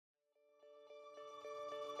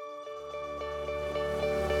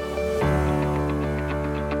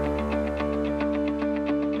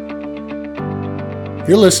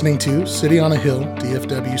You're listening to City on a Hill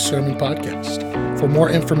DFW Sermon Podcast. For more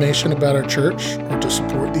information about our church or to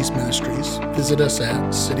support these ministries, visit us at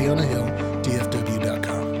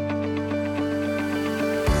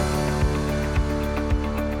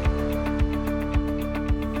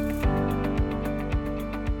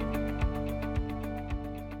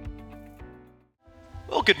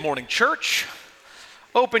Well, good morning, church.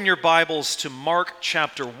 Open your Bibles to Mark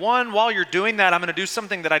chapter 1. While you're doing that, I'm going to do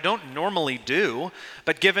something that I don't normally do,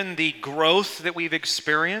 but given the growth that we've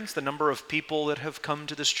experienced, the number of people that have come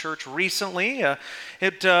to this church recently, I've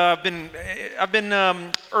been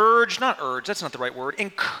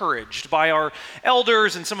encouraged by our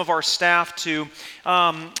elders and some of our staff to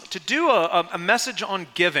do a message on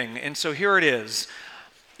giving. And so here it is.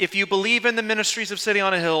 If you believe in the ministries of City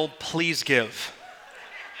on a Hill, please give.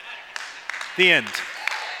 The end.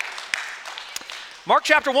 Mark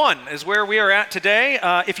chapter 1 is where we are at today.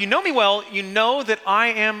 If you know me well, you know that I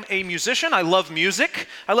am a musician. I love music.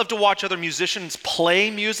 I love to watch other musicians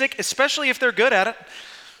play music, especially if they're good at it.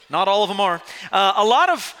 Not all of them are. A lot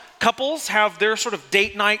of couples have their sort of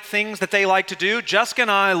date night things that they like to do. Jessica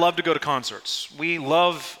and I love to go to concerts. We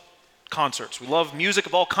love concerts. We love music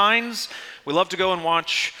of all kinds. We love to go and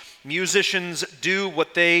watch musicians do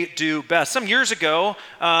what they do best. Some years ago,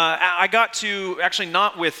 I got to, actually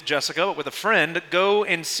not with Jessica, but with a friend, go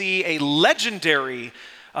and see a legendary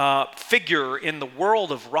figure in the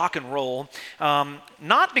world of rock and roll.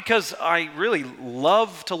 Not because I really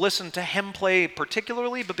love to listen to him play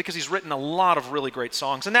particularly, but because he's written a lot of really great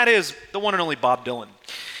songs, and that is the one and only Bob Dylan.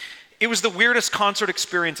 It was the weirdest concert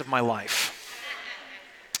experience of my life.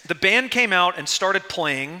 The band came out and started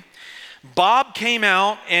playing. Bob came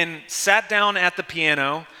out and sat down at the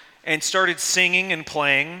piano and started singing and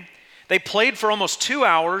playing. They played for almost 2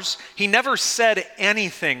 hours. He never said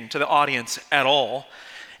anything to the audience at all.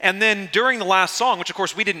 And then during the last song, which of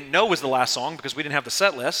course we didn't know was the last song because we didn't have the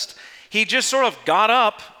set list, he just sort of got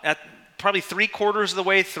up at probably 3/4 of the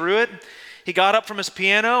way through it. He got up from his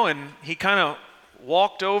piano and he kind of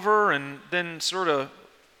walked over and then sort of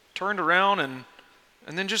turned around and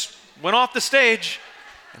then just went off the stage.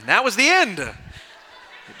 And that was the end. It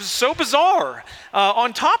was so bizarre.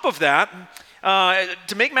 On top of that,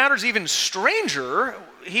 to make matters even stranger,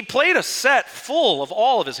 he played a set full of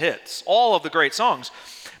all of his hits, all of the great songs.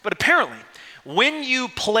 But apparently, when you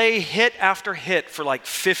play hit after hit for like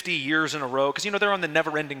 50 years in a row, because they're on the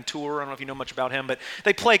never-ending tour, I don't know if you know much about him, but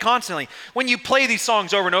they play constantly. When you play these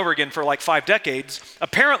songs over and over again for like 5 decades,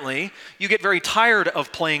 apparently you get very tired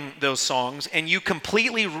of playing those songs and you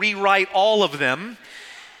completely rewrite all of them,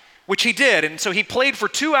 which he did. And so he played for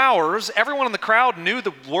 2 hours. Everyone in the crowd knew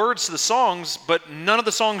the words to the songs, but none of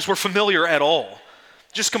the songs were familiar at all.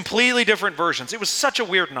 Just completely different versions. It was such a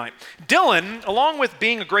weird night. Dylan, along with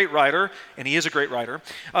being a great writer, and he is a great writer,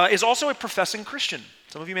 is also a professing Christian.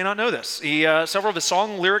 Some of you may not know this. Several of his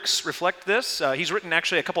song lyrics reflect this. He's written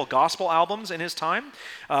actually a couple of gospel albums in his time.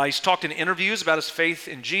 He's talked in interviews about his faith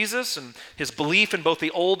in Jesus and his belief in both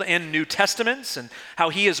the Old and New Testaments and how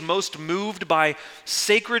he is most moved by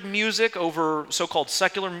sacred music over so-called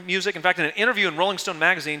secular music. In fact, in an interview in Rolling Stone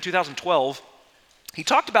magazine, 2012, he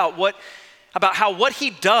talked about how what he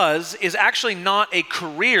does is actually not a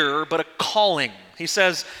career, but a calling. He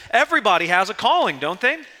says, everybody has a calling, don't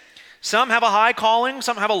they? Some have a high calling,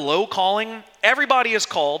 some have a low calling. Everybody is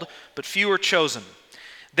called, but few are chosen.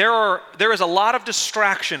 There is a lot of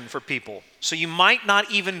distraction for people, so you might not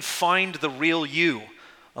even find the real you.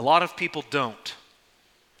 A lot of people don't.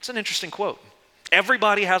 It's an interesting quote.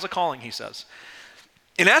 Everybody has a calling, he says.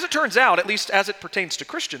 And as it turns out, at least as it pertains to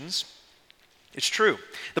Christians, it's true.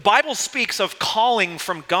 The Bible speaks of calling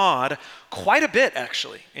from God quite a bit,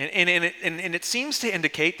 actually. And it seems to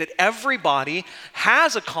indicate that everybody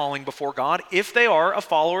has a calling before God if they are a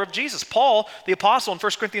follower of Jesus. Paul, the apostle, in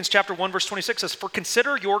 1 Corinthians chapter 1, verse 26 says, "For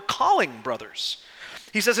consider your calling, brothers."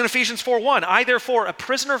 He says in Ephesians 4:1, "I therefore, a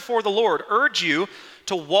prisoner for the Lord, urge you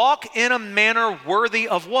to walk in a manner worthy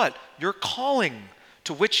of" what? "Your calling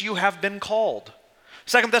to which you have been called."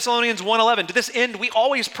 2 Thessalonians 1:11, "To this end we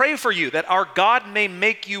always pray for you, that our God may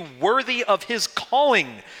make you worthy of his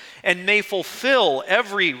calling and may fulfill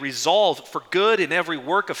every resolve for good in every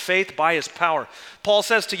work of faith by his power." Paul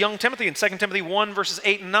says to young Timothy in 2 Timothy 1, verses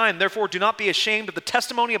 8 and 9, "Therefore do not be ashamed of the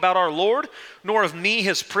testimony about our Lord, nor of me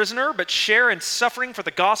his prisoner, but share in suffering for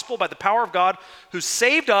the gospel by the power of God, who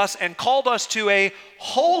saved us and called us to a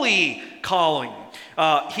holy calling."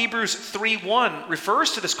 Hebrews 3:1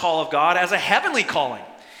 refers to this call of God as a heavenly calling.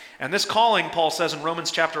 And this calling, Paul says in Romans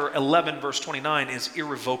chapter 11, verse 29, is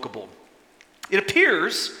irrevocable. It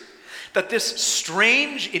appears that this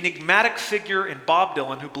strange, enigmatic figure in Bob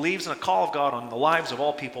Dylan, who believes in a call of God on the lives of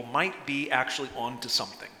all people, might be actually onto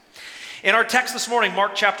something. In our text this morning,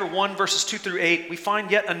 Mark chapter 1, verses 2 through 8, we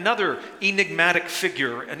find yet another enigmatic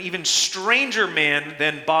figure, an even stranger man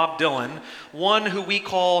than Bob Dylan, one who we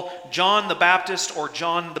call John the Baptist or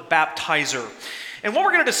John the Baptizer. And what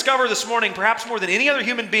we're going to discover this morning, perhaps more than any other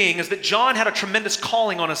human being, is that John had a tremendous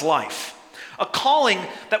calling on his life. A calling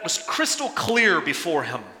that was crystal clear before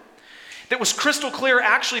him. That was crystal clear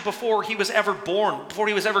actually before he was ever born, before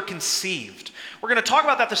he was ever conceived. We're going to talk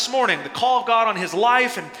about that this morning, the call of God on his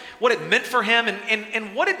life and what it meant for him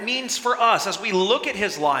and what it means for us as we look at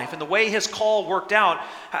his life and the way his call worked out.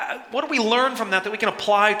 What do we learn from that we can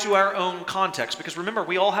apply to our own context? Because remember,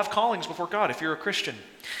 we all have callings before God if you're a Christian.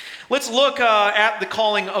 Let's look at the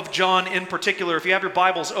calling of John in particular. If you have your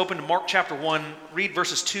Bibles open to Mark chapter 1, read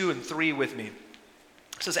verses 2 and 3 with me.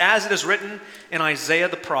 It says, "As it is written in Isaiah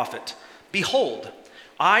the prophet, Behold,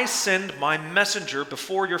 I send my messenger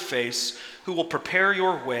before your face, who will prepare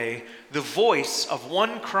your way, the voice of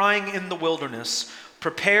one crying in the wilderness,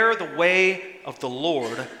 prepare the way of the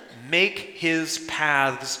Lord, make his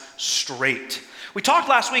paths straight." We talked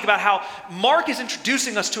last week about how Mark is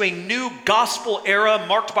introducing us to a new gospel era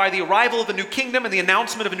marked by the arrival of a new kingdom and the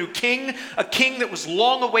announcement of a new king, a king that was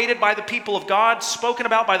long awaited by the people of God, spoken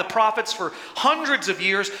about by the prophets for hundreds of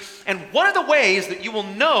years. And one of the ways that you will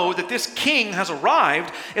know that this king has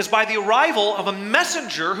arrived is by the arrival of a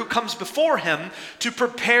messenger who comes before him to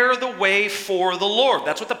prepare the way for the Lord.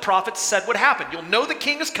 That's what the prophets said would happen. You'll know the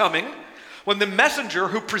king is coming when the messenger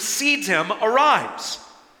who precedes him arrives,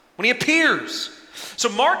 when he appears. So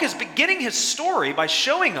Mark is beginning his story by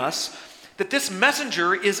showing us that this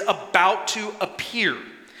messenger is about to appear.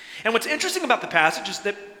 And what's interesting about the passage is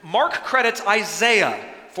that Mark credits Isaiah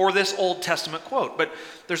for this Old Testament quote. But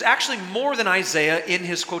there's actually more than Isaiah in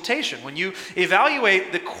his quotation. When you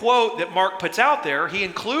evaluate the quote that Mark puts out there, he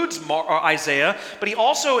includes Isaiah, but he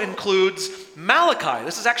also includes Malachi.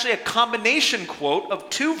 This is actually a combination quote of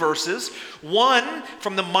two verses, one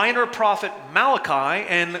from the minor prophet Malachi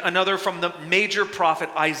and another from the major prophet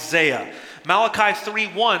Isaiah. Malachi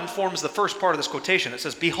 3:1 forms the first part of this quotation. It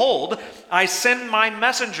says, "Behold, I send my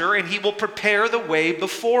messenger, and he will prepare the way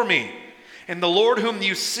before me. And the Lord whom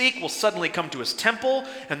you seek will suddenly come to his temple,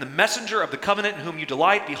 and the messenger of the covenant in whom you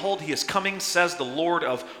delight, behold, he is coming, says the Lord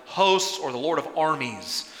of hosts," or the Lord of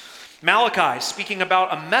armies. Malachi, speaking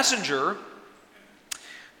about a messenger,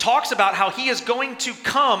 talks about how he is going to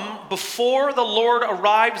come before the Lord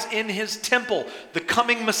arrives in his temple, the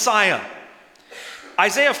coming Messiah.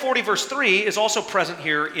 Isaiah 40 verse 3 is also present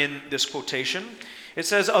here in this quotation. It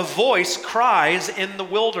says, "A voice cries in the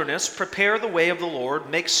wilderness, prepare the way of the Lord,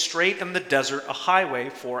 make straight in the desert a highway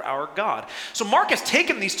for our God." So Mark has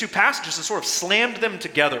taken these two passages and sort of slammed them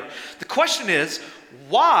together. The question is,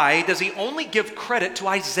 why does he only give credit to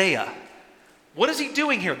Isaiah? What is he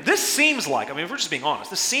doing here? This seems like, if we're just being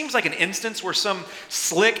honest, this seems like an instance where some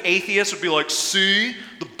slick atheist would be like, "See,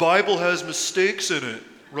 the Bible has mistakes in it,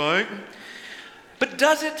 right?" But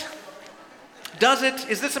does it?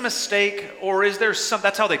 Is this a mistake, or is there some,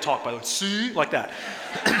 that's how they talk, by the way, "See," like that.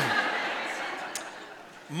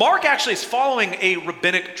 Mark actually is following a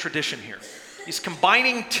rabbinic tradition here. He's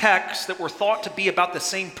combining texts that were thought to be about the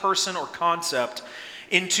same person or concept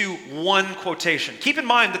into one quotation. Keep in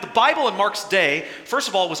mind that the Bible in Mark's day, first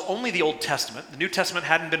of all, was only the Old Testament. The New Testament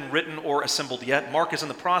hadn't been written or assembled yet. Mark is in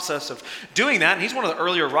the process of doing that, and he's one of the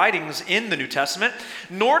earlier writings in the New Testament.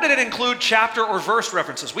 Nor did it include chapter or verse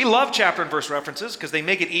references. We love chapter and verse references because they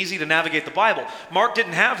make it easy to navigate the Bible. Mark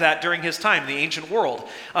didn't have that during his time, the ancient world.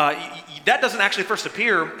 That doesn't actually first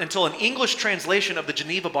appear until an English translation of the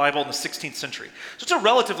Geneva Bible in the 16th century. So it's a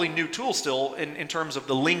relatively new tool still in terms of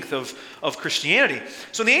the length of Christianity.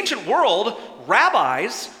 So in the ancient world,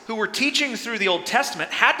 rabbis who were teaching through the Old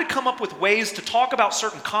Testament had to come up with ways to talk about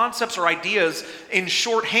certain concepts or ideas in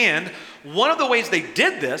shorthand. One of the ways they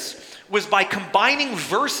did this was by combining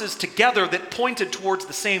verses together that pointed towards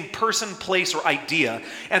the same person, place, or idea,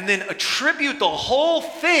 and then attribute the whole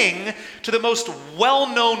thing to the most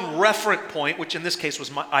well-known referent point, which in this case was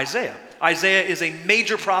Isaiah. Isaiah is a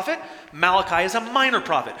major prophet. Malachi is a minor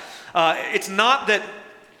prophet. It's not that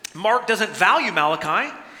Mark doesn't value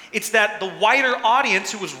Malachi. It's that the wider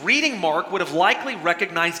audience who was reading Mark would have likely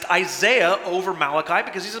recognized Isaiah over Malachi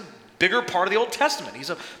because he's a bigger part of the Old Testament. He's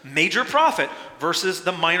a major prophet versus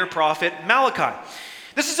the minor prophet Malachi.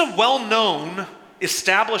 This is a well-known,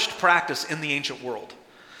 established practice in the ancient world.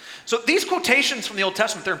 So these quotations from the Old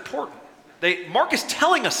Testament, they're important. Mark is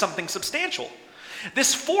telling us something substantial.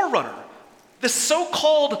 This forerunner, this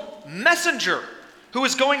so-called messenger who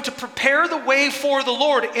is going to prepare the way for the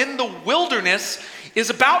Lord in the wilderness, is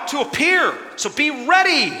about to appear. So be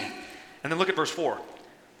ready. And then look at verse 4.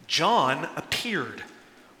 John appeared,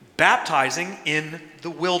 baptizing in the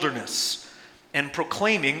wilderness and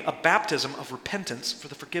proclaiming a baptism of repentance for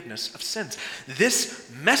the forgiveness of sins. This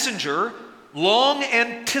messenger, long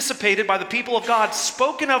anticipated by the people of God,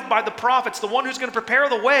 spoken of by the prophets, the one who's going to prepare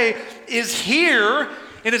the way, is here,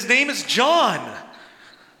 and his name is John.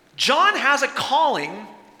 John has a calling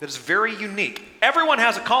that is very unique. Everyone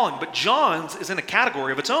has a calling, but John's is in a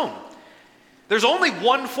category of its own. There's only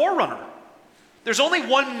one forerunner. There's only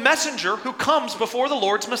one messenger who comes before the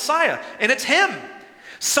Lord's Messiah, and it's him.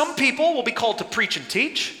 Some people will be called to preach and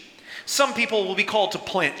teach. Some people will be called to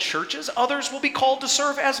plant churches. Others will be called to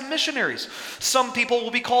serve as missionaries. Some people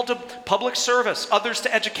will be called to public service, others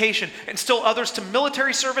to education, and still others to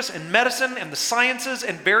military service and medicine and the sciences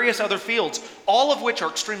and various other fields, all of which are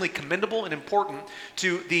extremely commendable and important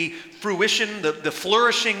to the fruition, the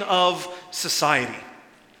flourishing of society.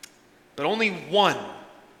 But only one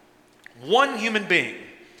human being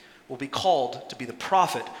will be called to be the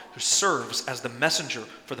prophet who serves as the messenger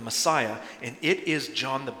for the Messiah, and it is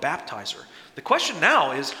John the Baptizer. The question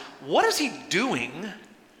now is, what is he doing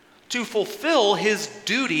to fulfill his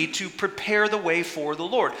duty to prepare the way for the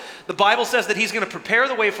Lord? The Bible says that he's going to prepare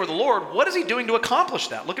the way for the Lord. What is he doing to accomplish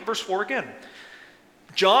that? Look at verse 4 again.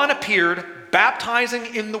 John appeared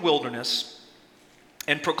baptizing in the wilderness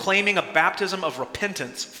and proclaiming a baptism of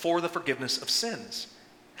repentance for the forgiveness of sins.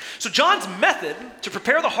 So John's method to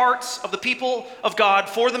prepare the hearts of the people of God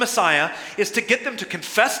for the Messiah is to get them to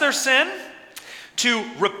confess their sin, to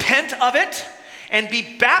repent of it, and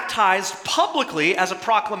be baptized publicly as a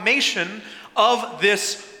proclamation of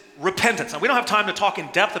this repentance. Now, we don't have time to talk in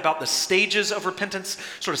depth about the stages of repentance,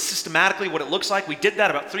 sort of systematically what it looks like. We did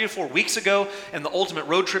that about 3 or 4 weeks ago in the Ultimate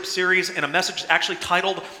Road Trip series in a message actually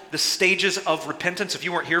titled The Stages of Repentance. If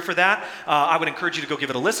you weren't here for that, I would encourage you to go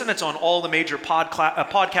give it a listen. It's on all the major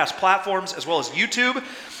podcast platforms as well as YouTube.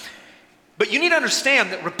 But you need to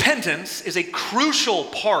understand that repentance is a crucial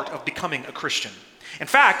part of becoming a Christian. In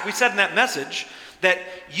fact, we said in that message that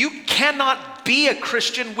you cannot be a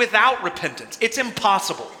Christian without repentance. It's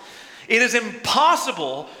impossible. It is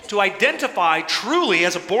impossible to identify truly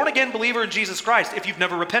as a born-again believer in Jesus Christ if you've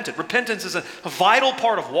never repented. Repentance is a vital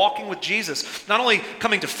part of walking with Jesus, not only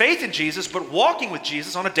coming to faith in Jesus, but walking with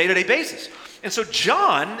Jesus on a day-to-day basis. And so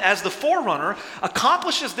John, as the forerunner,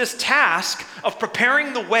 accomplishes this task of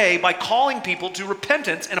preparing the way by calling people to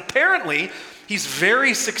repentance, and apparently he's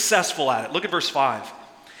very successful at it. Look at verse 5.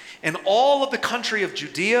 And all of the country of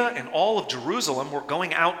Judea and all of Jerusalem were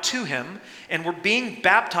going out to him and were being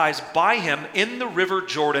baptized by him in the river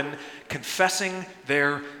Jordan, confessing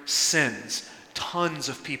their sins. Tons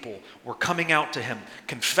of people were coming out to him,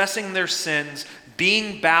 confessing their sins,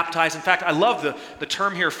 being baptized. In fact, I love the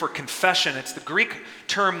term here for confession. It's the Greek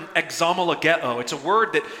term exomologeo. It's a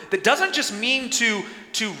word that doesn't just mean to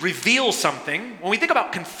reveal something. When we think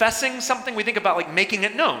about confessing something, we think about like making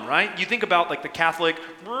it known, right? You think about like the Catholic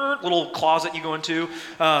little closet you go into,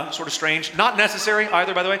 sort of strange. Not necessary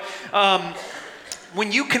either, by the way.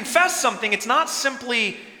 When you confess something, it's not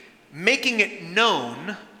simply making it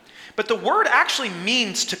known, but the word actually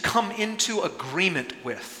means to come into agreement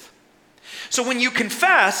with. So when you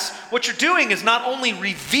confess, what you're doing is not only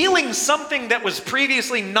revealing something that was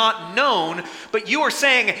previously not known, but you are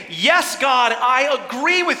saying, yes, God, I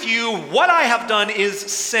agree with you. What I have done is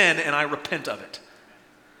sin, and I repent of it.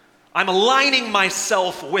 I'm aligning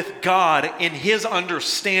myself with God in his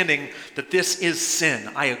understanding that this is sin.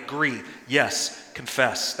 I agree. Yes,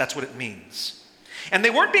 confess. That's what it means. And they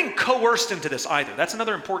weren't being coerced into this either. That's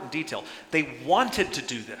another important detail. They wanted to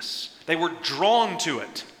do this. They were drawn to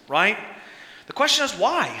it, right? The question is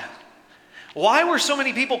why? Why were so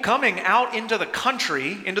many people coming out into the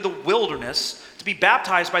country, into the wilderness, to be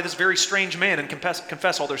baptized by this very strange man and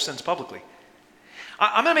confess all their sins publicly?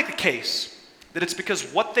 I'm going to make the case that it's because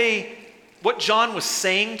what John was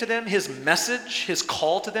saying to them, his message, his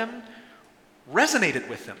call to them, resonated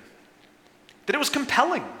with them. That it was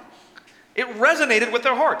compelling. It resonated with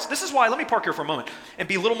their hearts. This is why, let me park here for a moment and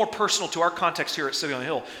be a little more personal to our context here at City on the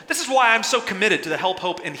Hill. This is why I'm so committed to the help,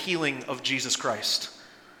 hope, and healing of Jesus Christ.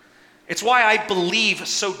 It's why I believe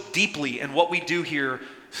so deeply in what we do here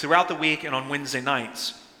throughout the week and on Wednesday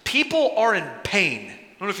nights. People are in pain.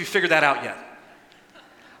 I don't know if you figured that out yet.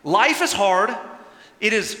 Life is hard.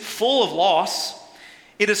 It is full of loss.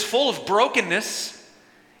 It is full of brokenness.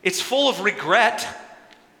 It's full of regret.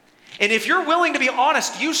 And if you're willing to be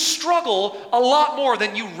honest, you struggle a lot more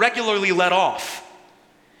than you regularly let off.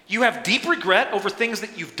 You have deep regret over things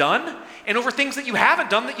that you've done and over things that you haven't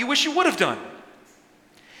done that you wish you would have done.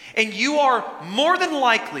 And you are more than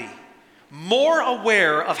likely more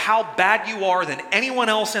aware of how bad you are than anyone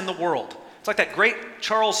else in the world. It's like that great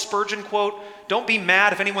Charles Spurgeon quote, "Don't be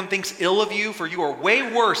mad if anyone thinks ill of you, for you are way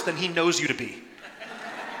worse than he knows you to be."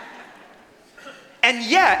 And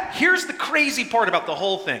yet, here's the crazy part about the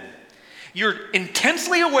whole thing. You're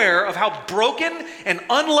intensely aware of how broken and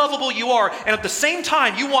unlovable you are, and at the same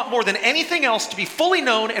time, you want more than anything else to be fully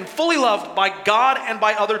known and fully loved by God and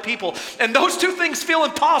by other people. And those two things feel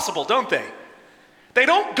impossible, don't they? They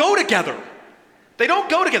don't go together. They don't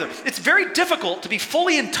go together. It's very difficult to be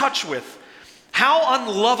fully in touch with how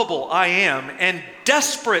unlovable I am and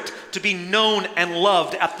desperate to be known and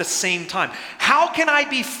loved at the same time. How can I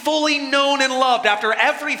be fully known and loved after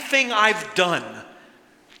everything I've done?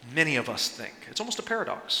 Many of us think. It's almost a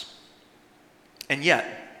paradox. And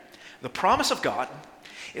yet, the promise of God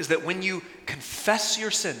is that when you confess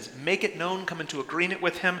your sins, make it known, come into agreement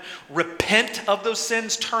with Him, repent of those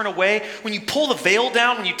sins, turn away, when you pull the veil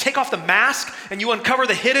down, when you take off the mask and you uncover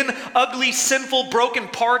the hidden, ugly, sinful, broken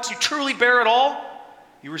parts, you truly bear it all,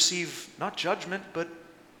 you receive not judgment, but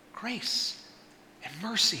grace and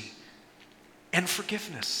mercy and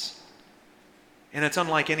forgiveness. And it's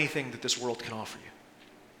unlike anything that this world can offer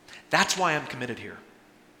you. That's why I'm committed here.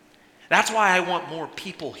 That's why I want more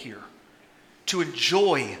people here to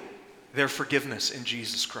enjoy their forgiveness in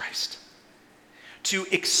Jesus Christ, to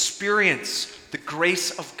experience the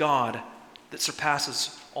grace of God that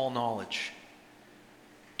surpasses all knowledge,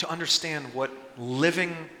 to understand what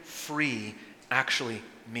living free actually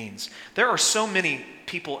means. There are so many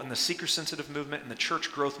people in the seeker-sensitive movement and the church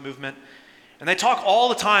growth movement, and they talk all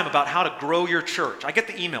the time about how to grow your church. I get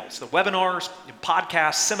the emails, the webinars,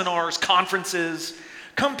 podcasts, seminars, conferences.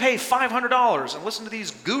 Come pay $500 and listen to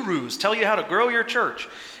these gurus tell you how to grow your church.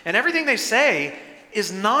 And everything they say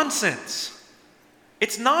is nonsense.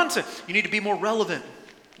 It's nonsense. You need to be more relevant.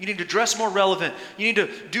 You need to dress more relevant. You need to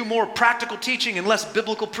do more practical teaching and less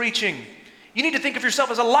biblical preaching. You need to think of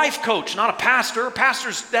yourself as a life coach, not a pastor.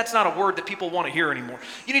 Pastors, that's not a word that people want to hear anymore.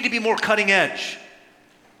 You need to be more cutting edge.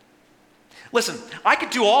 Listen, I could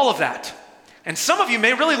do all of that, and some of you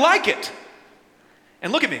may really like it.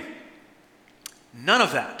 And look at me. None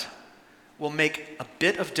of that will make a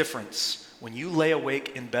bit of difference when you lay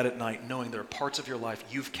awake in bed at night knowing there are parts of your life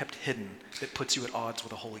you've kept hidden that puts you at odds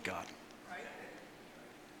with a holy God.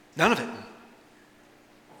 None of it.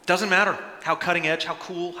 Doesn't matter how cutting edge, how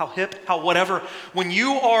cool, how hip, how whatever. When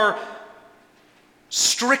you are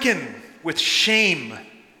stricken with shame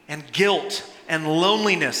and guilt and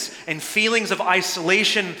loneliness and feelings of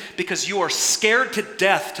isolation because you are scared to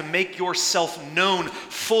death to make yourself known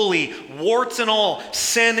fully, warts and all,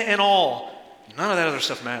 sin and all, none of that other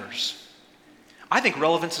stuff matters. I think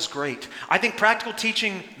relevance is great. I think practical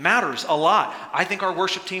teaching matters a lot. I think our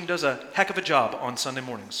worship team does a heck of a job on Sunday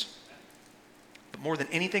mornings. But more than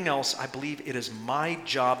anything else, I believe it is my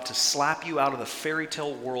job to slap you out of the fairy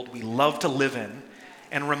tale world we love to live in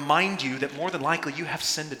and remind you that more than likely you have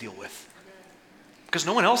sin to deal with. Because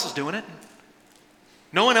no one else is doing it.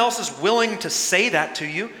 No one else is willing to say that to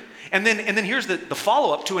you. And then here's the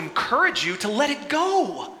follow-up, to encourage you to let it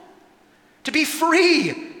go. To be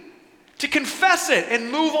free. To confess it and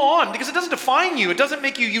move on. Because it doesn't define you. It doesn't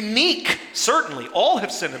make you unique. Certainly, all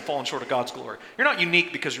have sinned and fallen short of God's glory. You're not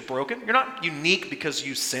unique because you're broken. You're not unique because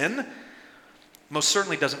you sin. Most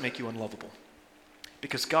certainly doesn't make you unlovable.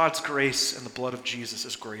 Because God's grace and the blood of Jesus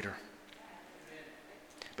is greater.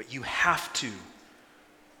 But you have to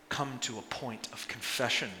come to a point of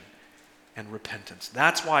confession and repentance.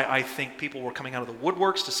 That's why I think people were coming out of the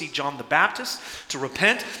woodworks to see John the Baptist, to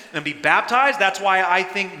repent and be baptized. That's why I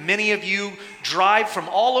think many of you drive from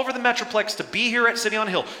all over the Metroplex to be here at City on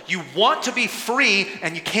a Hill. You want to be free,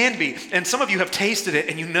 and you can be. And some of you have tasted it,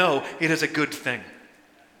 and you know it is a good thing.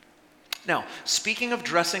 Now, speaking of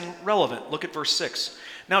dressing relevant, look at verse 6.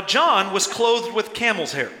 Now, John was clothed with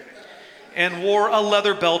camel's hair and wore a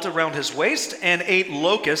leather belt around his waist and ate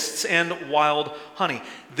locusts and wild honey.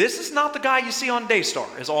 This is not the guy you see on Daystar,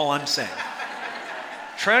 is all I'm saying.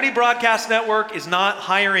 Trinity Broadcast Network is not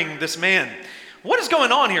hiring this man. What is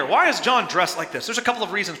going on here? Why is John dressed like this? There's a couple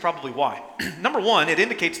of reasons probably why. Number one, it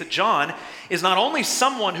indicates that John is not only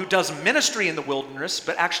someone who does ministry in the wilderness,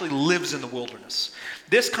 but actually lives in the wilderness.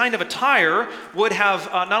 This kind of attire would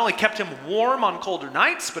have not only kept him warm on colder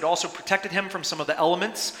nights, but also protected him from some of the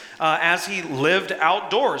elements as he lived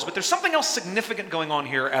outdoors. But there's something else significant going on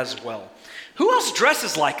here as well. Who else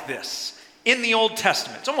dresses like this in the Old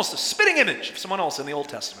Testament? It's almost a spitting image of someone else in the Old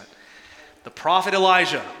Testament. The prophet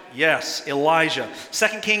Elijah. Yes, Elijah. 2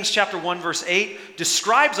 Kings chapter 1 verse 8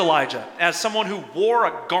 describes Elijah as someone who wore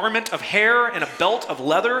a garment of hair and a belt of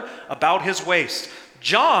leather about his waist.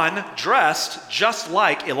 John dressed just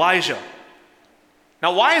like Elijah.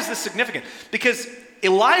 Now, why is this significant? Because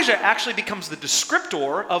Elijah actually becomes the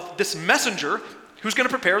descriptor of this messenger who's going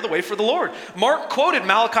to prepare the way for the Lord. Mark quoted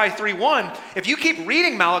Malachi 3:1. If you keep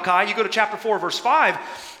reading Malachi, you go to chapter 4, verse 5,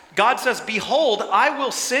 God says, "Behold, I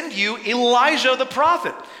will send you Elijah the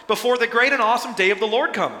prophet before the great and awesome day of the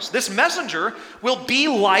Lord comes." This messenger will be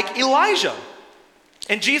like Elijah.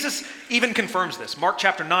 And Jesus even confirms this. Mark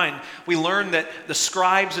chapter 9, we learn that the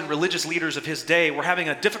scribes and religious leaders of his day were having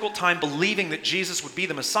a difficult time believing that Jesus would be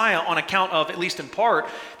the Messiah on account of, at least in part,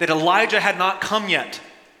 that Elijah had not come yet.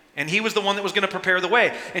 And he was the one that was going to prepare the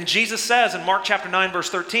way. And Jesus says in Mark chapter 9, verse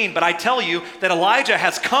 13, "But I tell you that Elijah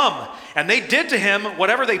has come, and they did to him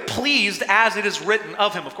whatever they pleased, as it is written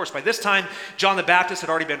of him." Of course, by this time, John the Baptist had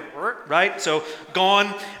already been, right? So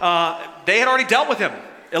gone. They had already dealt with him.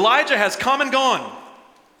 Elijah has come and gone.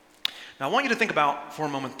 Now, I want you to think about for a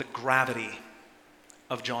moment the gravity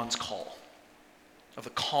of John's call, of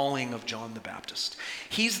the calling of John the Baptist.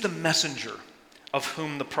 He's the messenger of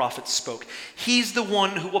whom the prophets spoke. He's the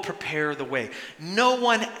one who will prepare the way. No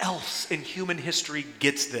one else in human history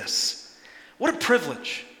gets this. What a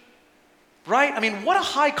privilege, right? I mean, what a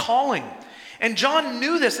high calling. And John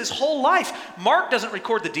knew this his whole life. Mark doesn't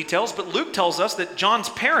record the details, but Luke tells us that John's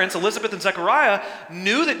parents, Elizabeth and Zechariah,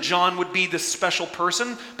 knew that John would be this special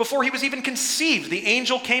person before he was even conceived. The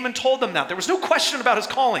angel came and told them that. There was no question about his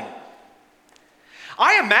calling.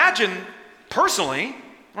 I imagine, personally,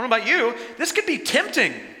 I don't know about you, this could be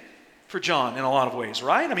tempting for John in a lot of ways,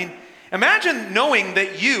 right? I mean, imagine knowing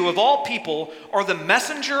that you, of all people, are the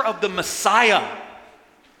messenger of the Messiah.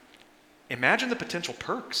 Imagine the potential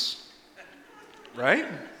perks. Right?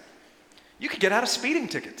 You could get out of speeding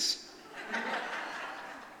tickets.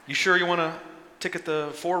 You sure you want to ticket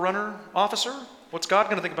the Forerunner officer? What's God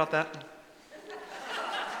going to think about that?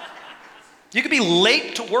 You could be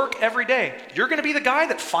late to work every day. You're going to be the guy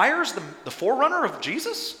that fires the Forerunner of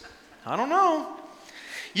Jesus? I don't know.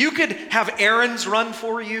 You could have errands run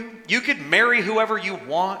for you. You could marry whoever you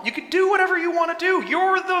want. You could do whatever you want to do.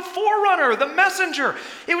 You're the Forerunner, the messenger.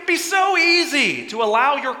 It would be so easy to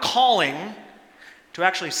allow your calling to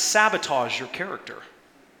actually sabotage your character.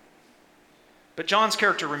 But John's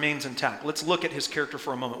character remains intact. Let's look at his character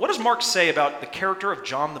for a moment. What does Mark say about the character of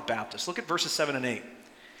John the Baptist? Look at verses 7 and 8.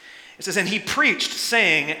 It says, "And he preached,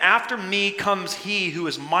 saying, After me comes he who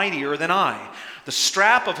is mightier than I, the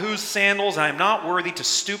strap of whose sandals I am not worthy to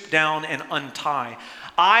stoop down and untie.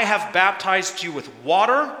 I have baptized you with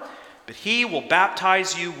water, but he will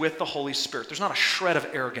baptize you with the Holy Spirit." There's not a shred of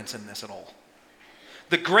arrogance in this at all.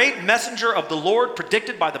 The great messenger of the Lord,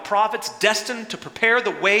 predicted by the prophets, destined to prepare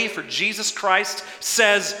the way for Jesus Christ,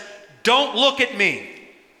 says, "Don't look at me.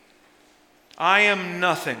 I am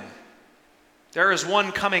nothing. There is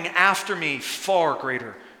one coming after me far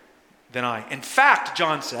greater than I. In fact,"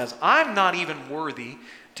 John says, "I'm not even worthy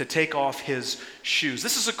to take off his shoes."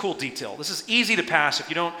 This is a cool detail. This is easy to pass if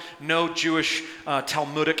you don't know Jewish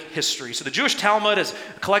Talmudic history. So the Jewish Talmud is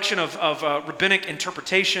a collection of rabbinic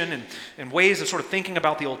interpretation and ways of sort of thinking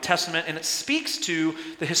about the Old Testament, and it speaks to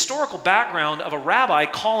the historical background of a rabbi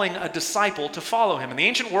calling a disciple to follow him. In the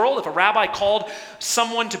ancient world, if a rabbi called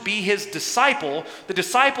someone to be his disciple, the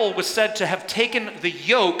disciple was said to have taken the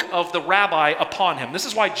yoke of the rabbi upon him. This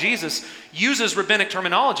is why Jesus uses rabbinic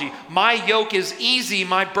terminology. My yoke is easy,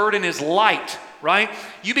 my burden is light, right?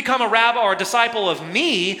 You become a rabbi or a disciple of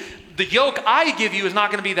me, the yoke I give you is not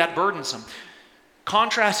going to be that burdensome.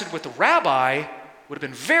 Contrasted with the rabbi, would have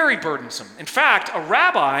been very burdensome. In fact, a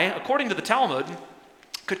rabbi, according to the Talmud,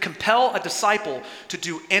 could compel a disciple to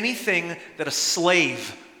do anything that a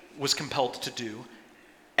slave was compelled to do,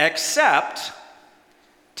 except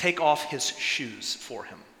take off his shoes for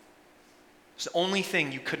him. It's the only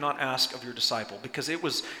thing you could not ask of your disciple, because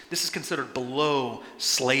this is considered below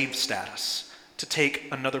slave status to take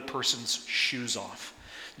another person's shoes off.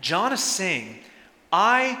 John is saying,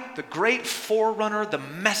 I, the great forerunner, the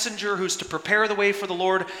messenger who's to prepare the way for the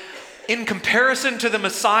Lord, in comparison to the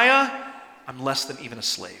Messiah, I'm less than even a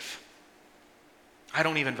slave. I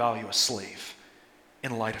don't even value a slave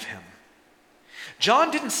in light of him.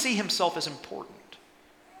 John didn't see himself as important.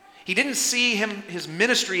 He didn't see his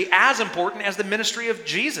ministry as important as the ministry of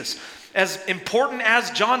Jesus. As important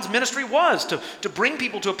as John's ministry was to bring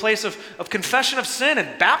people to a place of confession of sin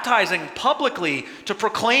and baptizing publicly to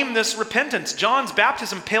proclaim this repentance. John's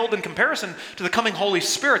baptism paled in comparison to the coming Holy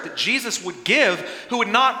Spirit that Jesus would give, who would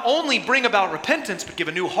not only bring about repentance, but give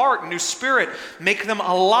a new heart, a new spirit, make them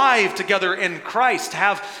alive together in Christ,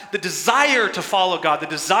 have the desire to follow God, the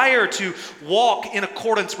desire to walk in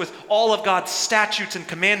accordance with all of God's statutes and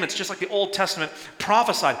commandments, just like the Old Testament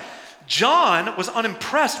prophesied. John was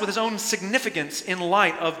unimpressed with his own significance in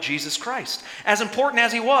light of Jesus Christ. As important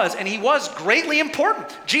as he was, and he was greatly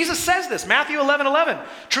important. Jesus says this, Matthew 11:11.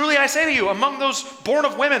 Truly I say to you, among those born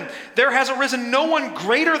of women, there has arisen no one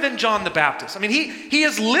greater than John the Baptist. I mean, he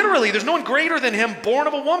is literally, there's no one greater than him born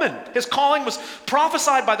of a woman. His calling was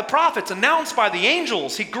prophesied by the prophets, announced by the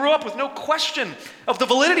angels. He grew up with no question of the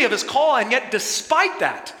validity of his call, and yet despite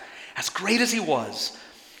that, as great as he was,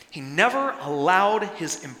 he never allowed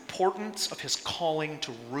his importance of his calling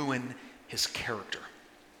to ruin his character.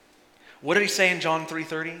 What did he say in John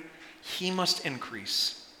 3:30? He must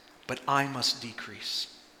increase, but I must decrease.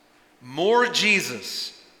 More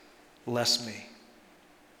Jesus, less me.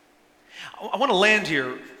 I want to land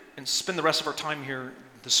here and spend the rest of our time here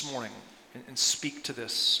this morning and speak to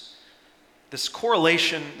this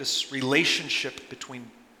correlation, this relationship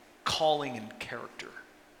between calling and character.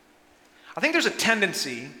 I think there's a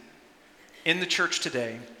tendency in the church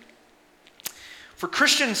today for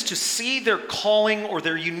Christians to see their calling or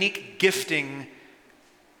their unique gifting,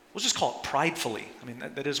 we'll just call it pridefully. I mean,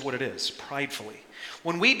 that is what it is, pridefully.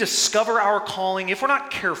 When we discover our calling, if we're not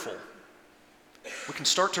careful, we can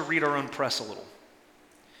start to read our own press a little.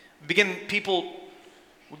 We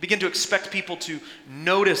begin to expect people to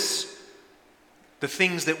notice the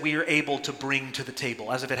things that we are able to bring to the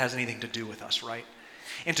table, as if it has anything to do with us, right?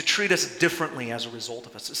 And to treat us differently as a result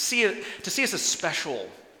of us, to see us as special,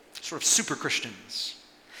 sort of super Christians.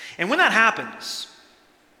 And when that happens,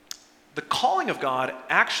 the calling of God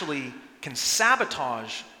actually can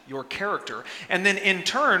sabotage your character, and then in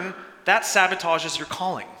turn, that sabotages your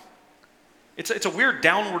calling. It's a weird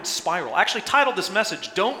downward spiral. I actually titled this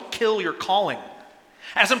message, Don't Kill Your Calling.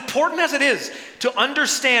 As important as it is to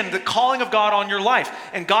understand the calling of God on your life,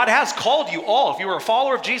 and God has called you all, if you are a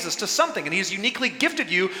follower of Jesus, to something, and He has uniquely gifted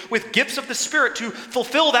you with gifts of the Spirit to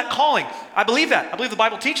fulfill that calling. I believe that. I believe the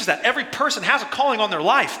Bible teaches that. Every person has a calling on their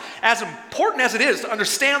life. As important as it is to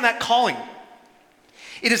understand that calling,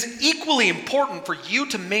 it is equally important for you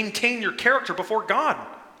to maintain your character before God.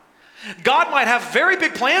 God might have very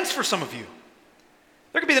big plans for some of you.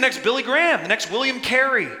 There could be the next Billy Graham, the next William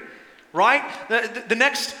Carey, right? The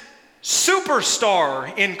next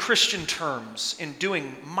superstar in Christian terms in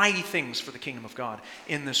doing mighty things for the kingdom of God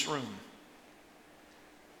in this room.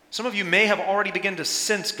 Some of you may have already begun to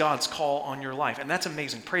sense God's call on your life, and that's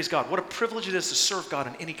amazing. Praise God. What a privilege it is to serve God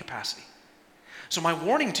in any capacity. So my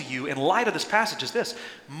warning to you in light of this passage is this: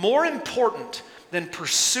 more important than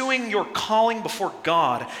pursuing your calling before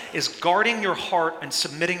God is guarding your heart and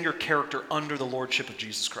submitting your character under the lordship of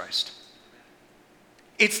Jesus Christ.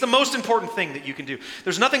 It's the most important thing that you can do.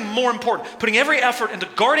 There's nothing more important. Putting every effort into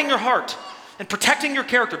guarding your heart and protecting your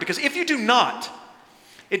character, because if you do not,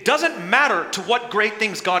 it doesn't matter to what great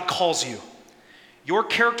things God calls you. Your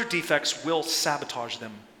character defects will sabotage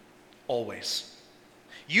them always.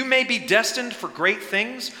 You may be destined for great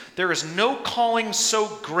things. There is no calling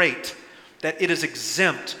so great that it is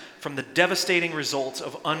exempt from the devastating results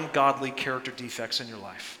of ungodly character defects in your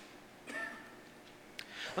life.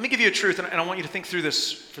 Let me give you a truth, and I want you to think through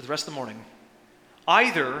this for the rest of the morning.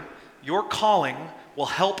 Either your calling will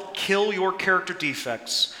help kill your character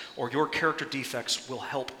defects, or your character defects will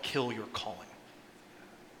help kill your calling.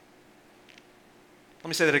 Let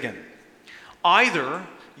me say that again. Either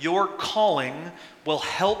your calling will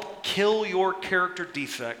help kill your character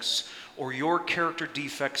defects, or your character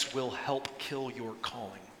defects will help kill your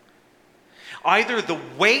calling. Either the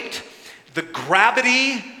weight, the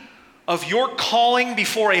gravity of your calling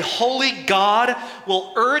before a holy God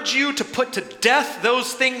will urge you to put to death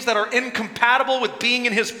those things that are incompatible with being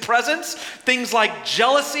in His presence. Things like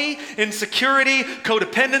jealousy, insecurity,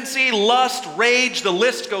 codependency, lust, rage, the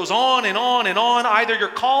list goes on and on and on. Either your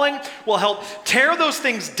calling will help tear those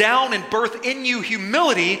things down and birth in you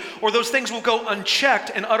humility, or those things will go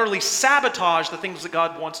unchecked and utterly sabotage the things that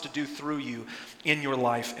God wants to do through you in your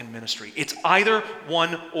life and ministry. It's either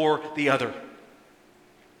one or the other.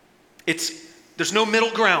 There's no middle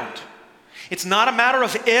ground. It's not a matter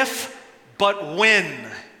of if, but when.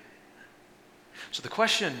 So the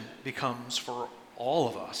question becomes for all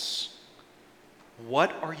of us,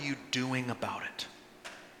 what are you doing about it?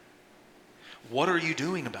 What are you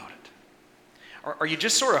doing about it? Are you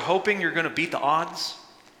just sort of hoping you're going to beat the odds?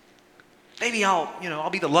 Maybe I'll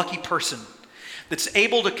be the lucky person that's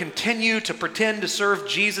able to continue to pretend to serve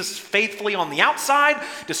Jesus faithfully on the outside,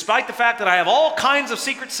 despite the fact that I have all kinds of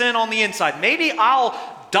secret sin on the inside. Maybe I'll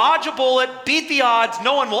dodge a bullet, beat the odds.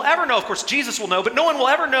 No one will ever know. Of course, Jesus will know, but no one will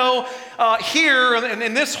ever know here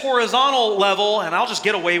in this horizontal level, and I'll just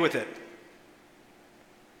get away with it.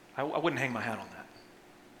 I wouldn't hang my hat on that.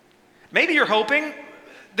 Maybe you're hoping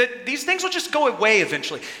That these things will just go away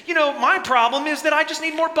eventually. My problem is that I just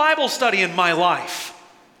need more Bible study in my life.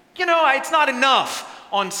 It's not enough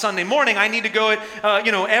on Sunday morning. I need to go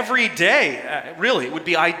every day. Really, it would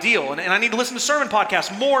be ideal. And I need to listen to sermon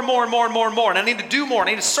podcasts more and more and more and more and more. And I need to do more.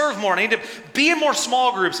 I need to serve more. I need to be in more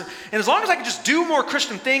small groups. And as long as I can just do more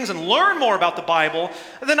Christian things and learn more about the Bible,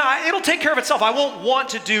 then it'll take care of itself. I won't want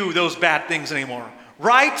to do those bad things anymore.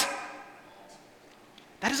 Right?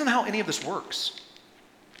 That isn't how any of this works.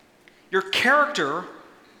 Your character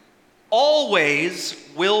always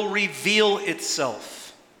will reveal itself.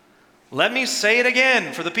 Let me say it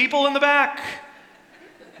again for the people in the back.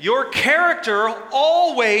 Your character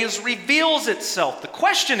always reveals itself. The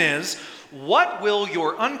question is, what will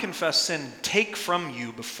your unconfessed sin take from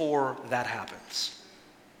you before that happens?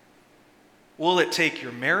 Will it take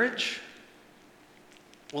your marriage?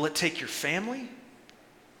 Will it take your family?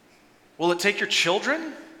 Will it take your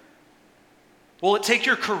children? Will it take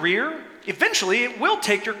your career? Eventually, it will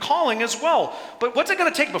take your calling as well. But what's it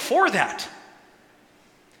going to take before that?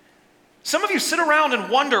 Some of you sit around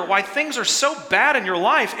and wonder why things are so bad in your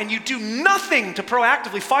life, and you do nothing to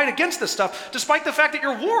proactively fight against this stuff, despite the fact that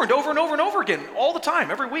you're warned over and over and over again, all the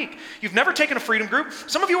time, every week. You've never taken a freedom group.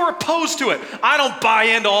 Some of you are opposed to it. I don't buy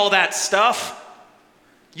into all that stuff.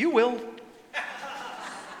 You will.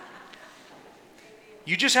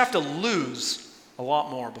 You just have to lose a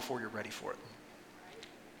lot more before you're ready for it.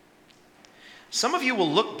 Some of you will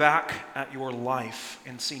look back at your life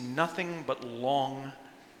and see nothing but long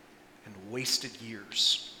and wasted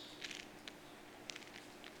years.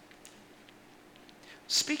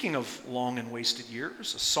 Speaking of long and wasted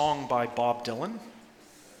years, a song by Bob Dylan.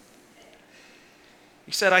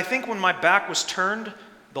 He said, "I think when my back was turned,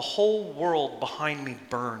 the whole world behind me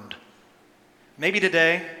burned. Maybe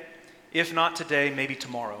today, if not today, maybe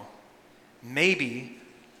tomorrow. Maybe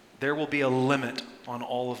there will be a limit on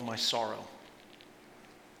all of my sorrow."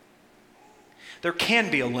 There can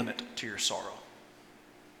be a limit to your sorrow.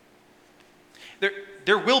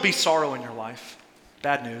 There will be sorrow in your life.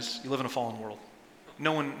 Bad news, you live in a fallen world.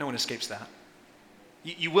 No one escapes that.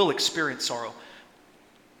 You will experience sorrow.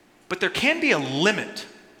 But there can be a limit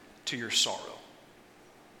to your sorrow.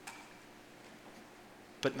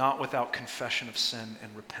 But not without confession of sin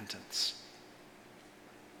and repentance.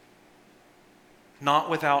 Not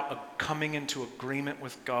without a coming into agreement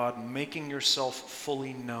with God, making yourself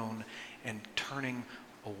fully known and turning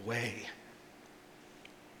away.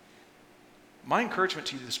 My encouragement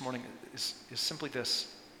to you this morning is simply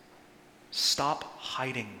this. Stop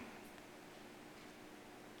hiding.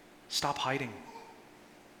 Stop hiding.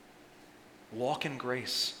 Walk in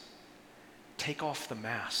grace. Take off the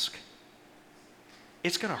mask.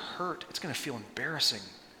 It's going to hurt. It's going to feel embarrassing.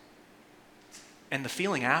 And the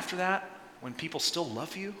feeling after that, when people still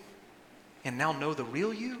love you and now know the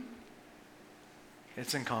real you,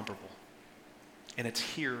 it's incomparable. And it's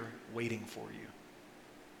here waiting for you.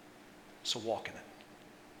 So walk in it.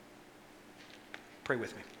 Pray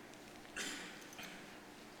with me.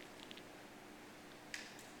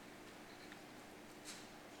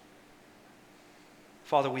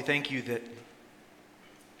 Father, we thank you that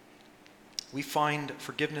we find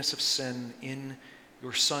forgiveness of sin in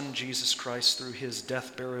your Son, Jesus Christ, through his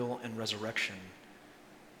death, burial, and resurrection.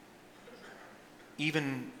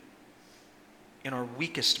 Even in our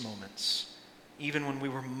weakest moments, even when we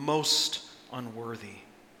were most unworthy,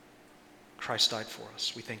 Christ died for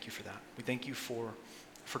us. We thank you for that. We thank you for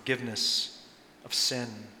forgiveness of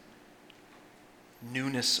sin,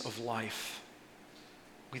 newness of life.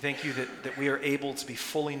 We thank you that we are able to be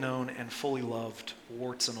fully known and fully loved,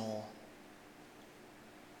 warts and all.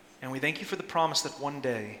 And we thank you for the promise that one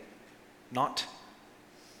day, not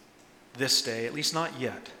this day, at least not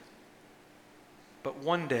yet, but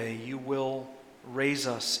one day you will raise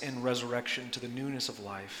us in resurrection to the newness of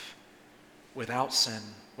life, without sin,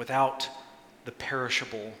 without the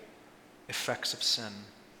perishable effects of sin,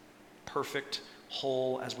 perfect,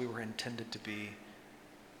 whole as we were intended to be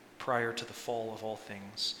prior to the fall of all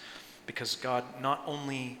things. Because God, not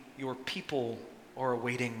only your people are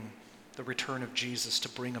awaiting the return of Jesus to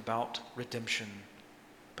bring about redemption,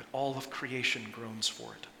 but all of creation groans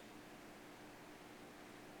for it.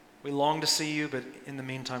 We long to see you, but in the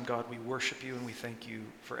meantime, God, we worship you and we thank you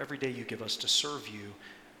for every day you give us to serve you.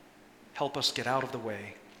 Help us get out of the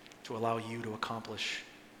way to allow you to accomplish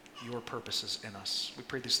your purposes in us. We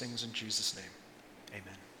pray these things in Jesus' name.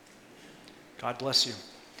 Amen. God bless you.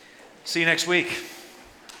 See you next week.